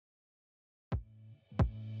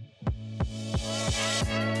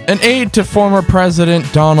An aide to former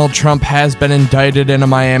President Donald Trump has been indicted in a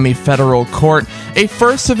Miami federal court. A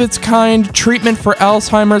first-of-its-kind treatment for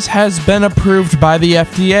Alzheimer's has been approved by the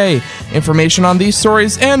FDA. Information on these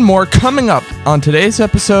stories and more coming up on today's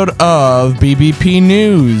episode of BBP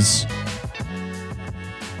News.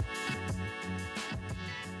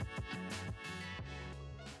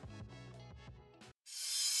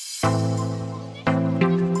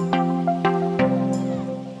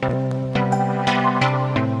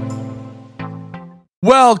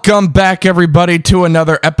 Welcome back, everybody, to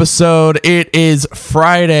another episode. It is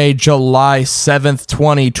Friday, July 7th,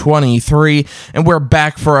 2023, and we're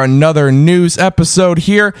back for another news episode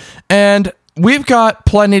here, and we've got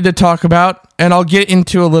plenty to talk about, and I'll get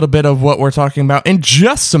into a little bit of what we're talking about in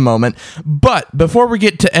just a moment. But before we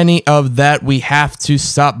get to any of that, we have to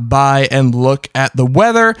stop by and look at the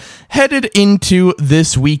weather headed into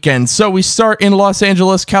this weekend. So we start in Los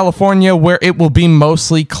Angeles, California, where it will be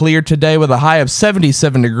mostly clear today with a high of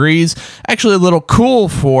 77 degrees. Actually a little cool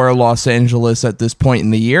for Los Angeles at this point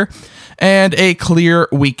in the year. And a clear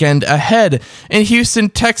weekend ahead. In Houston,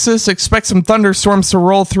 Texas, expect some thunderstorms to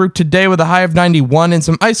roll through today with a high of 91 and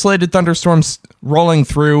some isolated thunderstorms rolling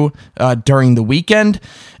through during the weekend.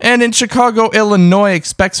 And in Chicago, Illinois,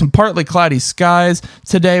 expect some partly cloudy skies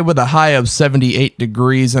today with a high of 78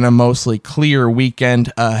 degrees and a mostly clear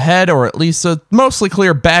weekend ahead, or at least a mostly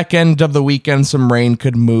clear back end of the weekend. Some rain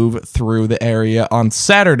could move through the area on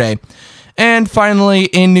Saturday. And finally,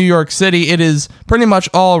 in New York City, it is pretty much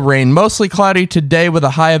all rain. Mostly cloudy today with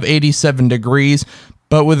a high of 87 degrees,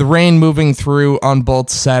 but with rain moving through on both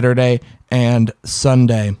Saturday and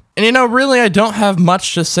Sunday. And really, I don't have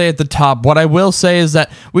much to say at the top. What I will say is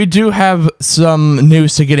that we do have some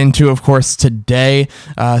news to get into, of course, today.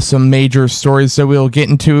 Some major stories that we'll get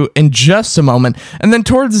into in just a moment. And then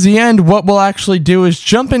towards the end, what we'll actually do is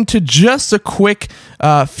jump into just a quick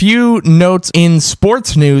few notes in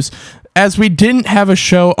sports news. As we didn't have a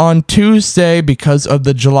show on Tuesday because of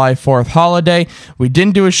the July 4th holiday, we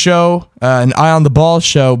didn't do a show, an Eye on the Ball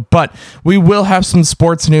show, but we will have some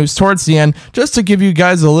sports news towards the end just to give you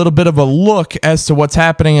guys a little bit of a look as to what's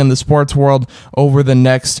happening in the sports world over the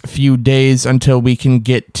next few days until we can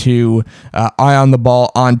get to Eye on the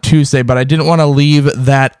Ball on Tuesday. But I didn't want to leave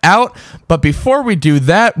that out. But before we do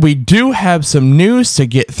that, we do have some news to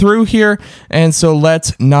get through here, and so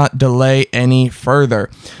let's not delay any further.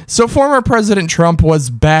 So former President Trump was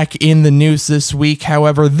back in the news this week.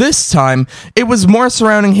 However, this time it was more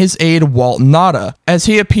surrounding his aide Walt Nauta, as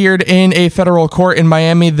he appeared in a federal court in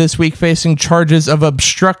Miami this week facing charges of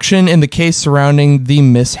obstruction in the case surrounding the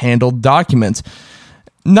mishandled documents.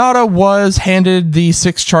 Nauta was handed the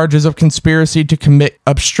 6 charges of conspiracy to commit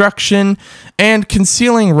obstruction and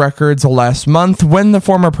concealing records last month when the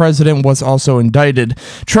former president was also indicted.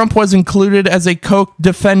 Trump was included as a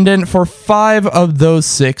co-defendant for 5 of those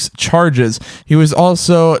 6 charges. He was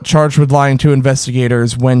also charged with lying to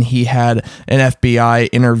investigators when he had an FBI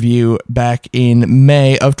interview back in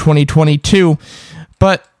May of 2022.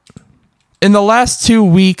 But in the last 2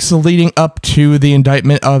 weeks leading up to the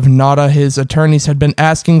indictment of Nauta, his attorneys had been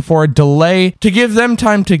asking for a delay to give them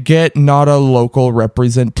time to get Nauta local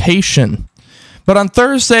representation. But on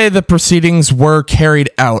Thursday, the proceedings were carried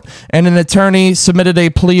out, and an attorney submitted a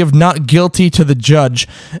plea of not guilty to the judge.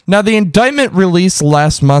 Now, the indictment released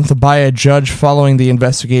last month by a judge following the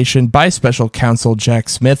investigation by special counsel Jack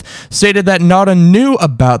Smith stated that Nauta knew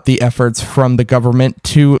about the efforts from the government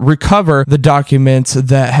to recover the documents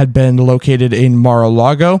that had been located in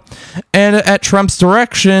Mar-a-Lago, and at Trump's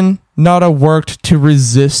direction, Nauta worked to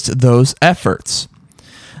resist those efforts.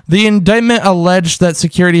 The indictment alleged that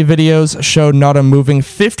security videos showed Nauta moving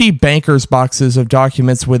 50 bankers' boxes of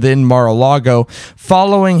documents within Mar-a-Lago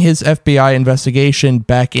following his FBI investigation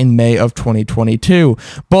back in May of 2022.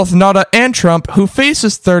 Both Nauta and Trump, who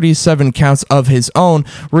faces 37 counts of his own,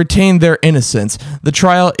 retained their innocence. The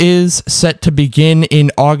trial is set to begin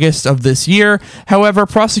in August of this year. However,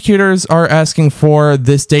 prosecutors are asking for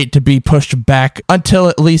this date to be pushed back until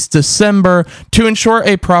at least December to ensure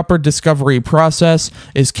a proper discovery process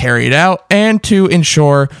is carried out and to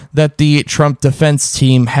ensure that the Trump defense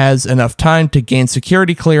team has enough time to gain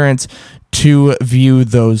security clearance to view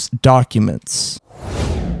those documents.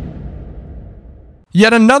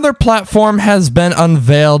 Yet another platform has been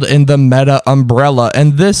unveiled in the Meta umbrella,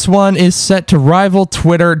 and this one is set to rival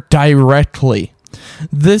Twitter directly.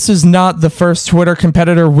 This is not the first Twitter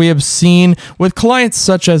competitor we have seen, with clients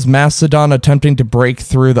such as Mastodon attempting to break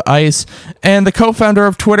through the ice, and the co-founder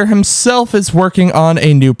of Twitter himself is working on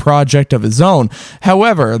a new project of his own.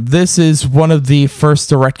 However, this is one of the first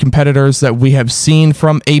direct competitors that we have seen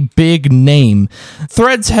from a big name.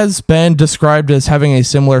 Threads has been described as having a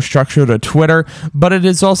similar structure to Twitter, but it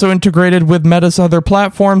is also integrated with Meta's other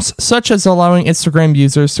platforms, such as allowing Instagram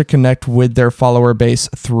users to connect with their follower base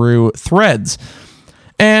through Threads.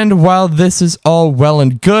 And while this is all well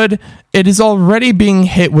and good, it is already being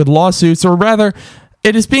hit with lawsuits, or rather,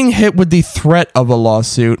 it is being hit with the threat of a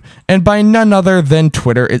lawsuit, and by none other than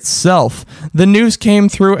Twitter itself. The news came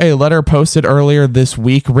through a letter posted earlier this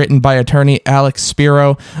week written by attorney Alex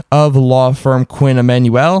Spiro of law firm Quinn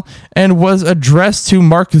Emanuel, and was addressed to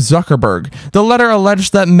Mark Zuckerberg. The letter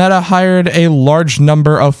alleged that Meta hired a large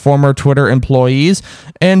number of former Twitter employees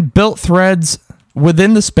and built Threads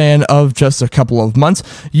within the span of just a couple of months,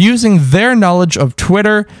 using their knowledge of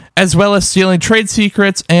Twitter, as well as stealing trade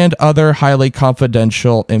secrets and other highly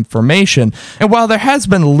confidential information. And while there has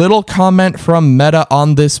been little comment from Meta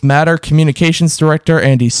on this matter, Communications Director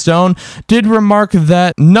Andy Stone did remark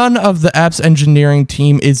that none of the app's engineering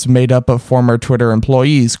team is made up of former Twitter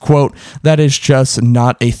employees. Quote, "That is just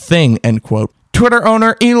not a thing," end quote. Twitter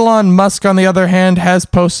owner Elon Musk, on the other hand, has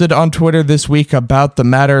posted on Twitter this week about the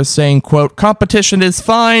matter, saying, quote, "Competition is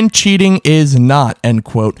fine, cheating is not," end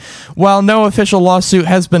quote. While no official lawsuit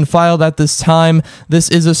has been filed at this time, this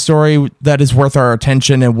is a story that is worth our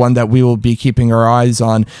attention and one that we will be keeping our eyes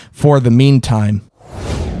on for the meantime.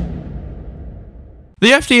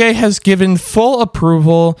 The FDA has given full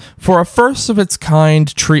approval for a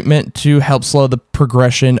first-of-its-kind treatment to help slow the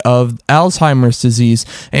progression of Alzheimer's disease,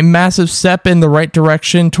 a massive step in the right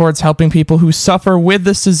direction towards helping people who suffer with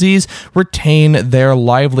this disease retain their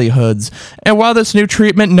livelihoods. And while this new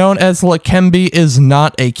treatment, known as Leqembi, is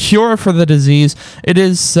not a cure for the disease, it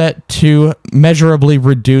is set to measurably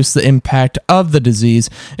reduce the impact of the disease,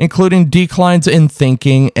 including declines in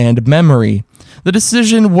thinking and memory. The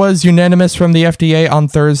decision was unanimous from the FDA on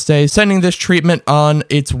Thursday, sending this treatment on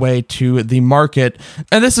its way to the market.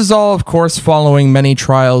 And this is all, of course, following many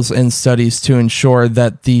trials and studies to ensure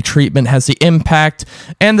that the treatment has the impact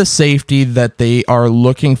and the safety that they are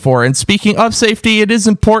looking for. And speaking of safety, it is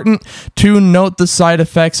important to note the side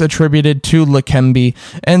effects attributed to Leqembi.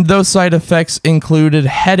 And those side effects included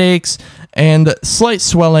headaches and slight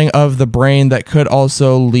swelling of the brain that could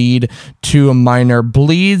also lead to minor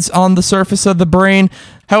bleeds on the surface of the brain.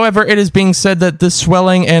 However, it is being said that this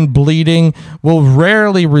swelling and bleeding will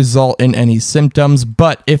rarely result in any symptoms,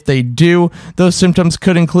 but if they do, those symptoms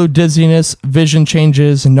could include dizziness, vision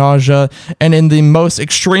changes, nausea, and in the most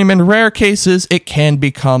extreme and rare cases, it can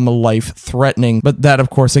become life-threatening. But that, of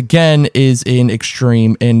course, again, is in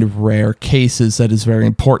extreme and rare cases. That is very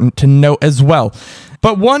important to note as well.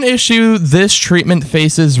 But one issue this treatment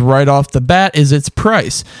faces right off the bat is its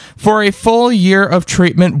price. For a full year of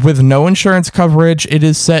treatment with no insurance coverage, it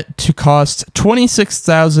is set to cost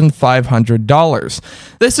 $26,500.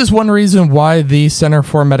 This is one reason why the Center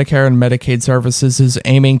for Medicare and Medicaid Services is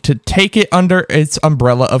aiming to take it under its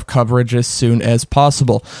umbrella of coverage as soon as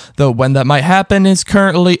possible, though when that might happen is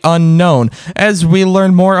currently unknown. As we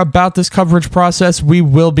learn more about this coverage process, we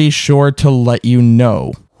will be sure to let you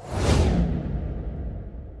know.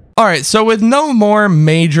 Alright, so with no more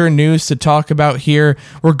major news to talk about here,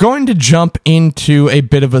 we're going to jump into a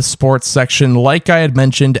bit of a sports section like I had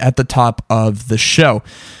mentioned at the top of the show.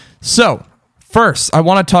 So, first, I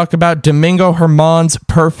want to talk about Domingo Germán's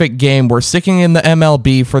perfect game. We're sticking in the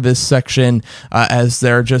MLB for this section, as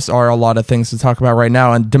there just are a lot of things to talk about right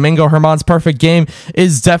now. And Domingo Germán's perfect game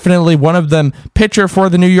is definitely one of them. Pitcher for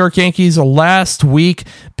the New York Yankees last week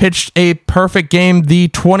pitched a perfect game, the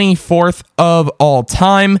 24th of all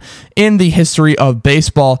time in the history of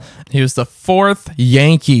baseball. He was the fourth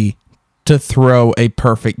Yankee to throw a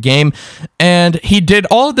perfect game, and he did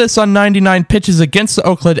all of this on 99 pitches against the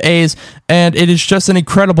Oakland A's, and it is just an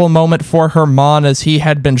incredible moment for Germán, as he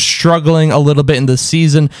had been struggling a little bit in the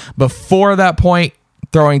season before that point,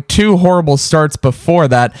 throwing two horrible starts before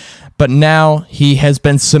that, but now he has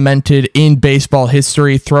been cemented in baseball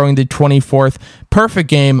history, throwing the 24th perfect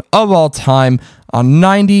game of all time on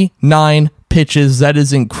 99 pitches. That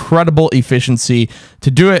is incredible efficiency.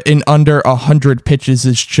 To do it in under 100 pitches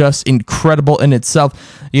is just incredible in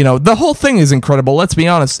itself. You know, the whole thing is incredible, let's be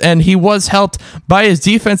honest. And he was helped by his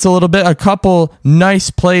defense a little bit. A couple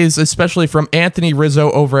nice plays, especially from Anthony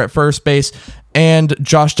Rizzo over at first base and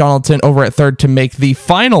Josh Donaldson over at third to make the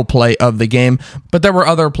final play of the game. But there were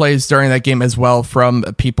other plays during that game as well from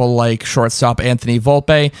people like shortstop Anthony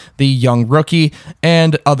Volpe, the young rookie,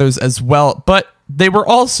 and others as well. But they were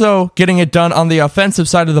also getting it done on the offensive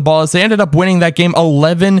side of the ball as they ended up winning that game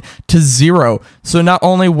 11-0. So not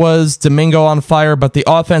only was Domingo on fire, but the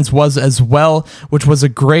offense was as well, which was a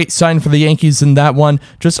great sign for the Yankees in that one.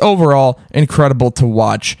 Just overall, incredible to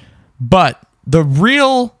watch. But the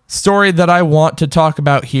real story that I want to talk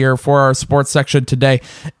about here for our sports section today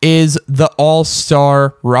is the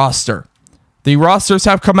All-Star roster. The rosters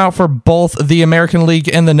have come out for both the American League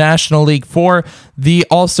and the National League for the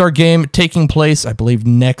All-Star game taking place, I believe,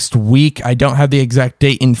 next week. I don't have the exact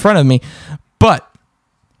date in front of me, but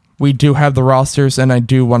we do have the rosters, and I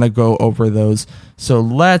do want to go over those. So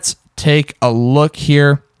let's take a look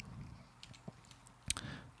here.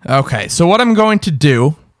 Okay, so what I'm going to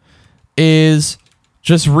do is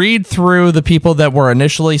just read through the people that were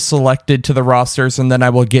initially selected to the rosters, and then I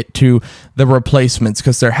will get to the replacements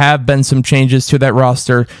because there have been some changes to that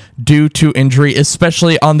roster due to injury,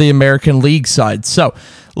 especially on the American League side. So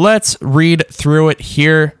let's read through it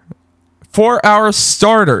here. For our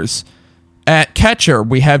starters, at catcher,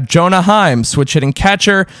 we have Jonah Heim, switch-hitting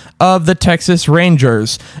catcher of the Texas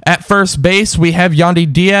Rangers. At first base, we have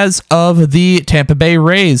Yandy Diaz of the Tampa Bay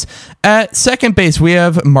Rays. At second base, we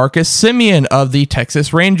have Marcus Semien of the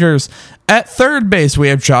Texas Rangers. At third base, we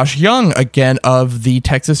have Josh Young, again, of the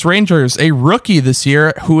Texas Rangers, a rookie this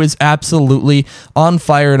year who is absolutely on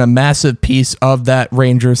fire and a massive piece of that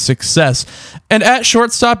Rangers' success. And at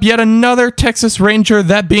shortstop, yet another Texas Ranger,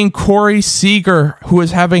 that being Corey Seager, who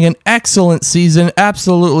is having an excellent season,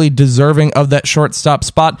 absolutely deserving of that shortstop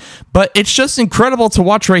spot. But it's just incredible to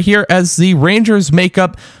watch right here as the Rangers make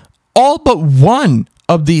up all but one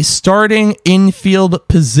of the starting infield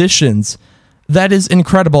positions. That is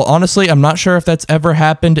incredible. Honestly, I'm not sure if that's ever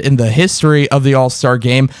happened in the history of the All-Star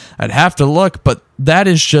game. I'd have to look, but that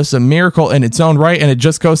is just a miracle in its own right, and it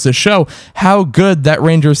just goes to show how good that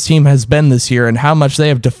Rangers team has been this year and how much they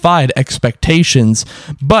have defied expectations.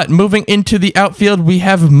 But moving into the outfield, we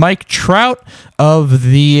have Mike Trout of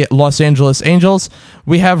the Los Angeles Angels.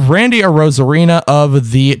 We have Randy Arozarena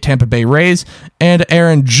of the Tampa Bay Rays and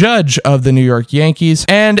Aaron Judge of the New York Yankees.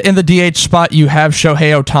 And in the DH spot, you have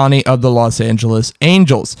Shohei Ohtani of the Los Angeles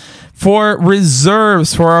Angels. For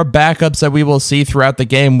reserves, for our backups that we will see throughout the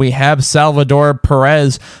game, we have Salvador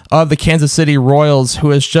Perez of the Kansas City Royals, who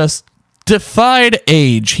has just defied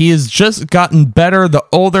age. He has just gotten better the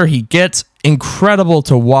older he gets. Incredible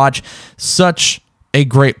to watch. Such a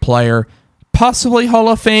great player. Possibly Hall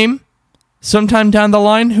of Fame sometime down the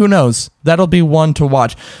line. Who knows? That'll be one to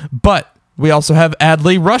watch. But we also have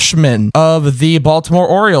Adley Rutschman of the Baltimore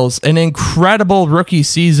Orioles, an incredible rookie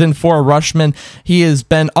season for Rutschman. He has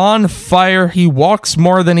been on fire. He walks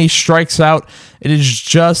more than he strikes out. It is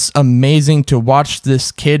just amazing to watch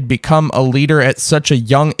this kid become a leader at such a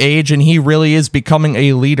young age, and he really is becoming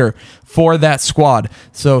a leader for that squad.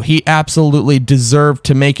 So he absolutely deserved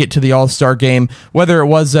to make it to the All-Star game. Whether it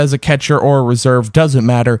was as a catcher or a reserve, doesn't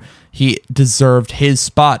matter. He deserved his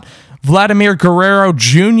spot. Vladimir Guerrero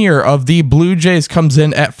Jr. of the Blue Jays comes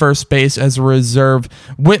in at first base as a reserve.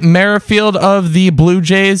 Whit Merrifield of the Blue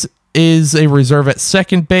Jays is a reserve at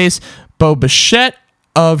second base. Bo Bichette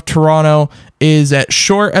of Toronto is at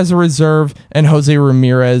short as a reserve, and Jose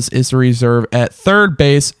Ramirez is a reserve at third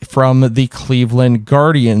base from the Cleveland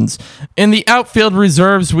Guardians. In the outfield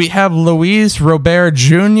reserves, we have Luis Robert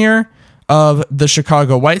Jr. of the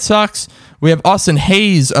Chicago White Sox. We have Austin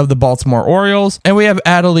Hayes of the Baltimore Orioles, and we have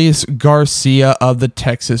Adolis Garcia of the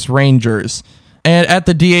Texas Rangers. And at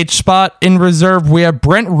the DH spot in reserve, we have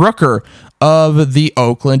Brent Rooker of the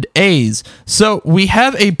Oakland A's. So we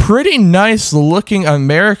have a pretty nice looking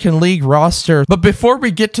American League roster. But before we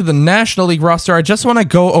get to the National League roster, I just want to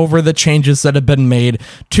go over the changes that have been made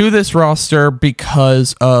to this roster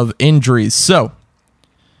because of injuries. So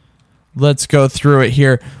let's go through it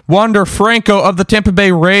here. Wander Franco of the Tampa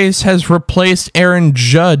Bay Rays has replaced Aaron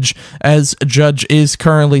Judge, as Judge is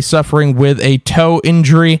currently suffering with a toe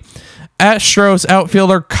injury. Astros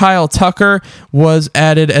outfielder Kyle Tucker was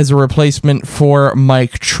added as a replacement for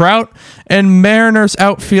Mike Trout, and Mariners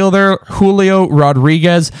outfielder Julio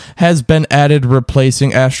Rodriguez has been added,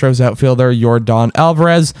 replacing Astros outfielder Yordan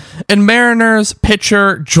Alvarez, and Mariners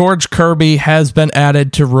pitcher George Kirby has been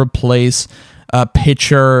added to replace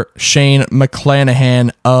pitcher Shane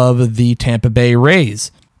McClanahan of the Tampa Bay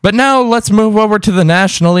Rays. But now let's move over to the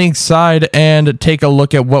National League side and take a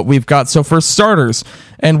look at what we've got. So for starters,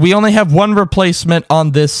 and we only have one replacement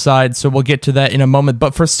on this side, so we'll get to that in a moment.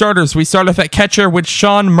 But for starters, we start off at catcher with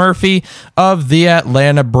Sean Murphy of the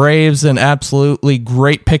Atlanta Braves, an absolutely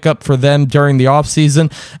great pickup for them during the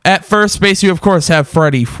offseason. At first base, you of course have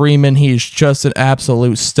Freddie Freeman. He's just an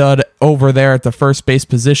absolute stud over there at the first base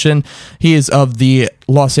position. He is of the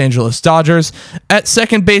Los Angeles Dodgers. At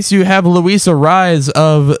second base, you have Luis Arraez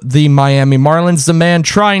of the Miami Marlins, the man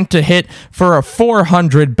trying to hit for a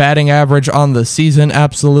 400 batting average on the season.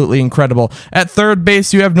 Absolutely incredible. At third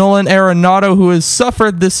base, you have Nolan Arenado, who has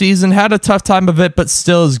suffered this season, had a tough time of it, but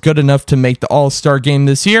still is good enough to make the All-Star game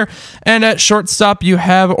this year. And at shortstop, you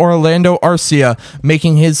have Orlando Arcia,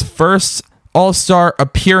 making his first All-Star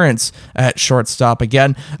appearance at shortstop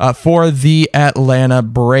again for the Atlanta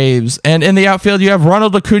Braves. And in the outfield, you have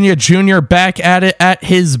Ronald Acuna Jr. back at it at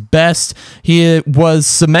his best. He was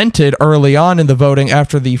cemented early on in the voting.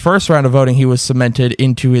 After the first round of voting, he was cemented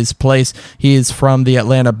into his place. He is from the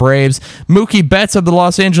Atlanta Braves. Mookie Betts of the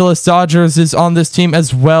Los Angeles Dodgers is on this team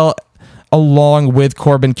as well, along with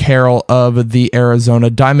Corbin Carroll of the Arizona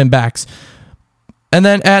Diamondbacks. And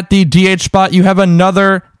then at the DH spot, you have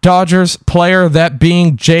another Dodgers player, that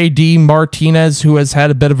being JD Martinez, who has had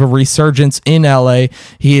a bit of a resurgence in LA.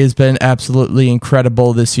 He has been absolutely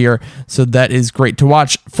incredible this year, so that is great to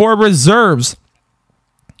watch. For reserves,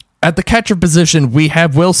 at the catcher position, we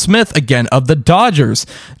have Will Smith again of the Dodgers.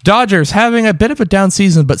 Dodgers having a bit of a down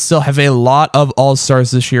season, but still have a lot of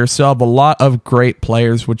all-stars this year. Still have a lot of great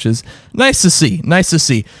players, which is nice to see. Nice to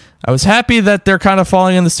see. I was happy that they're kind of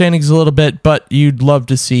falling in the standings a little bit, but you'd love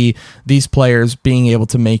to see these players being able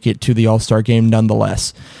to make it to the All-Star game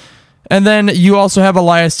nonetheless. And then you also have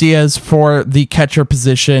Elias Diaz for the catcher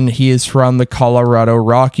position. He is from the Colorado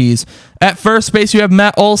Rockies. At first base, you have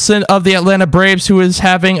Matt Olson of the Atlanta Braves, who is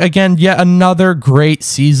having, again, yet another great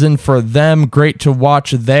season for them. Great to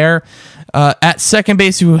watch there. At second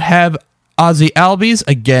base, you have Ozzie Albies,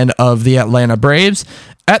 again, of the Atlanta Braves.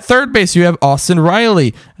 At third base, you have Austin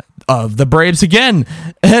Riley of the Braves again.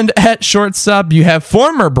 And at shortstop, you have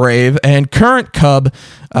former Brave and current Cub,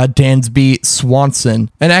 Dansby Swanson.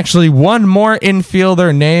 And actually, one more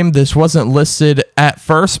infielder name. This wasn't listed at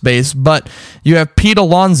first base, but you have Pete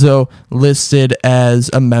Alonso listed as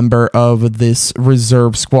a member of this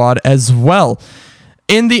reserve squad as well.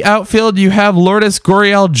 In the outfield, you have Lourdes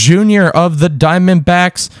Gurriel Jr. of the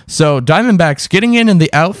Diamondbacks. So Diamondbacks getting in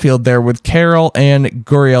the outfield there with Carroll and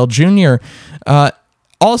Gurriel Jr.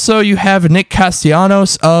 Also, you have Nick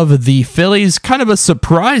Castellanos of the Phillies, kind of a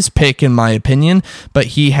surprise pick in my opinion, but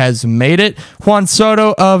he has made it. Juan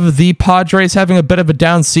Soto of the Padres having a bit of a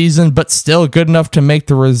down season, but still good enough to make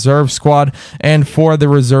the reserve squad. And for the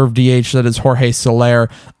reserve DH, that is Jorge Soler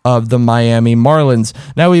of the Miami Marlins.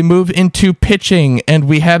 Now we move into pitching, and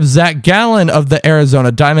we have Zach Gallen of the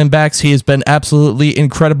Arizona Diamondbacks. He has been absolutely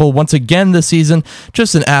incredible once again this season,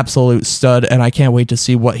 just an absolute stud, and I can't wait to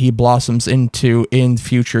see what he blossoms into in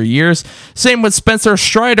future years. Same with Spencer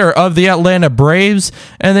Strider of the Atlanta Braves,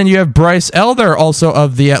 and then you have Bryce Elder also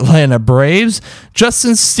of the Atlanta Braves.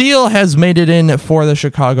 Justin Steele has made it in for the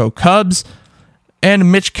Chicago Cubs,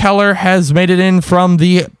 and Mitch Keller has made it in from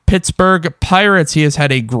the Pittsburgh Pirates. He has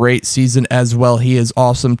had a great season as well. He is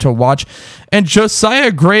awesome to watch. And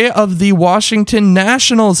Josiah Gray of the Washington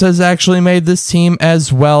Nationals has actually made this team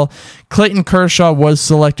as well. Clayton Kershaw was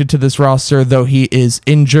selected to this roster, though he is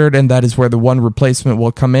injured, and that is where the one replacement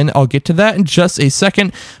will come in. I'll get to that in just a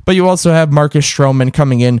second, but you also have Marcus Stroman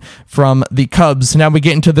coming in from the Cubs. Now we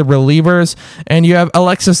get into the relievers, and you have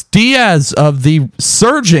Alexis Diaz of the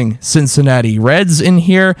surging Cincinnati Reds in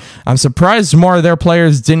here. I'm surprised more of their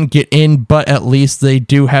players didn't get in, but at least they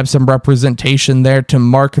do have some representation there to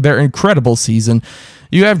mark their incredible season.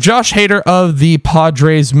 You have Josh Hader of the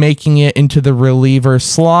Padres making it into the reliever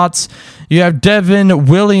slots. You have Devin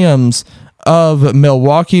Williams of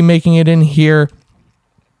Milwaukee making it in here.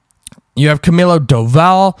 You have Camilo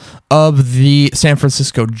Doval of the San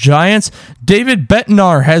Francisco Giants. David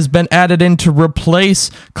Bednar has been added in to replace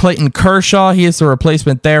Clayton Kershaw. He is the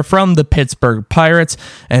replacement there from the Pittsburgh Pirates.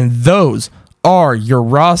 And those are your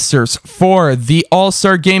rosters for the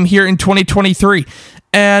All-Star game here in 2023.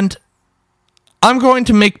 And I'm going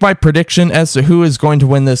to make my prediction as to who is going to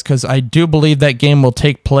win this, because I do believe that game will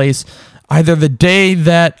take place either the day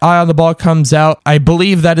that Eye on the Ball comes out. I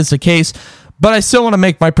believe that is the case, but I still want to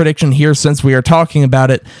make my prediction here since we are talking about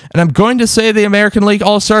it. And I'm going to say the American League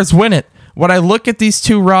All-Stars win it. When I look at these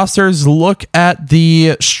two rosters, look at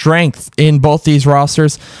the strength in both these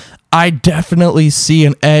rosters, I definitely see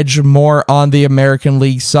an edge more on the American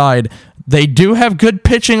League side. They do have good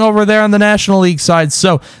pitching over there on the National League side,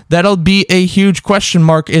 so that'll be a huge question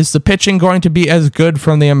mark. Is the pitching going to be as good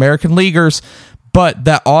from the American Leaguers? But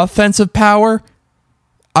that offensive power,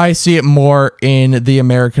 I see it more in the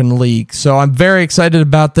American League. So I'm very excited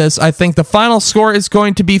about this. I think the final score is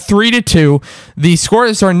going to be 3-2. The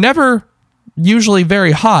scores are never usually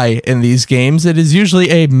very high in these games. It is usually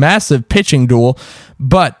a massive pitching duel,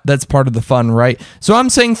 but that's part of the fun, right? So I'm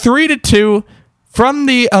saying 3-2 from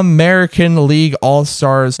the American League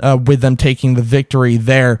All-Stars, with them taking the victory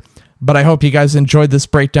there. But I hope you guys enjoyed this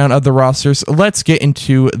breakdown of the rosters. Let's get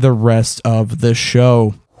into the rest of the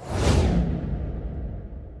show.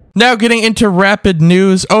 Now getting into rapid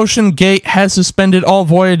news, Ocean Gate has suspended all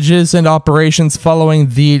voyages and operations following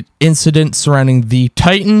the incident surrounding the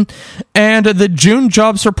Titan, and the June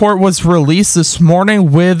jobs report was released this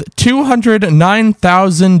morning with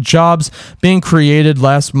 209,000 jobs being created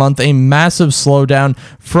last month, a massive slowdown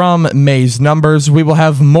from May's numbers. We will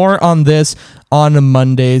have more on this on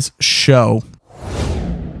Monday's show.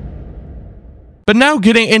 But now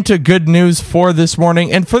getting into good news for this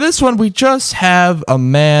morning. And for this one, we just have a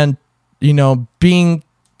man, being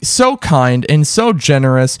so kind and so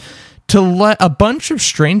generous to let a bunch of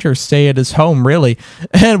strangers stay at his home, really.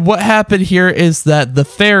 And what happened here is that the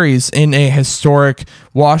ferries in a historic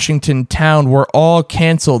Washington town were all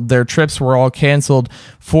canceled. Their trips were all canceled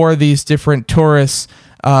for these different tourists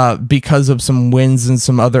because of some winds and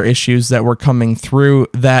some other issues that were coming through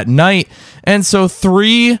that night. And so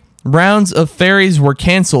 3 rounds of ferries were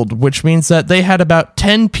canceled, which means that they had about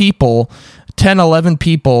 11 people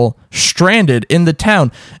stranded in the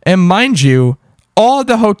town. And mind you, all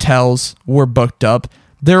the hotels were booked up.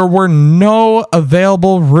 There were no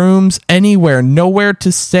available rooms anywhere, nowhere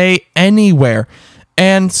to stay anywhere.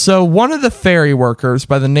 And so one of the ferry workers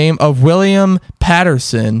by the name of William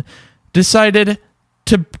Patterson decided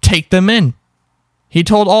to take them in. He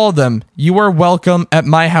told all of them, "You are welcome at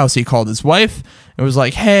my house." He called his wife. It was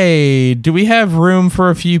like, "Hey, do we have room for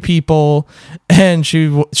a few people?" And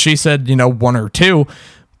she said, 1 or 2.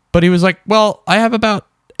 But he was like, "Well, I have about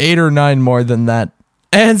 8 or 9 more than that."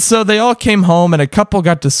 And so they all came home, and a couple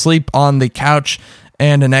got to sleep on the couch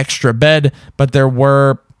and an extra bed. But there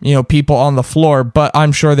were, people on the floor, but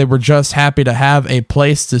I'm sure they were just happy to have a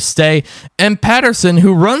place to stay. And Patterson,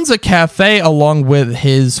 who runs a cafe along with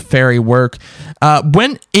his ferry work,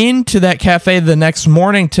 went into that cafe the next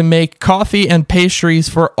morning to make coffee and pastries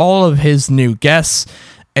for all of his new guests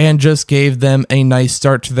and just gave them a nice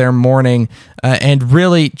start to their morning. And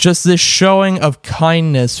really, just this showing of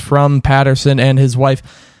kindness from Patterson and his wife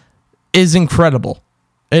is incredible.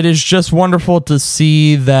 It is just wonderful to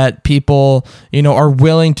see that people, are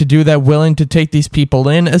willing to do that, willing to take these people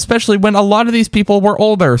in, especially when a lot of these people were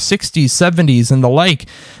older, 60s, 70s, and the like.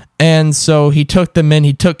 And so he took them in,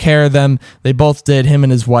 he took care of them. They both did, him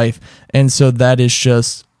and his wife. And so that is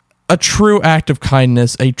just a true act of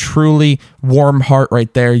kindness, a truly warm heart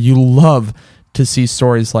right there. You love to see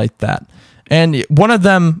stories like that. And one of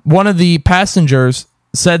the passengers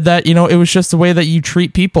said that, it was just the way that you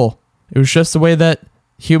treat people. It was just the way that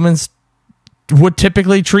humans would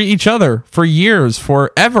typically treat each other for years,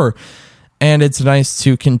 forever. And it's nice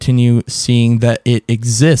to continue seeing that it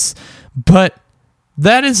exists. But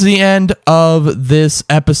that is the end of this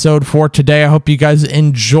episode for today. I hope you guys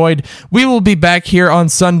enjoyed. We will be back here on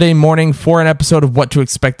Sunday morning for an episode of What to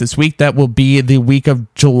Expect This Week. That will be the week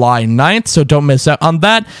of July 9th, so don't miss out on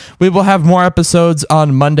that. We will have more episodes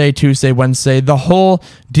on Monday, Tuesday, Wednesday, the whole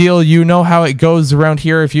deal. You know how it goes around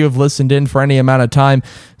here if you have listened in for any amount of time.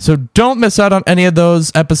 So don't miss out on any of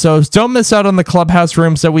those episodes. Don't miss out on the clubhouse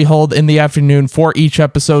rooms that we hold in the afternoon for each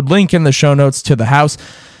episode. Link in the show notes to the house.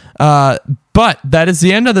 But that is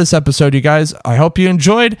the end of this episode, you guys. I hope you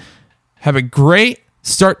enjoyed. Have a great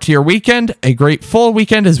start to your weekend, a great full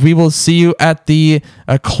weekend, as we will see you at the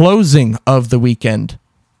closing of the weekend.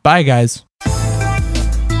 Bye, guys.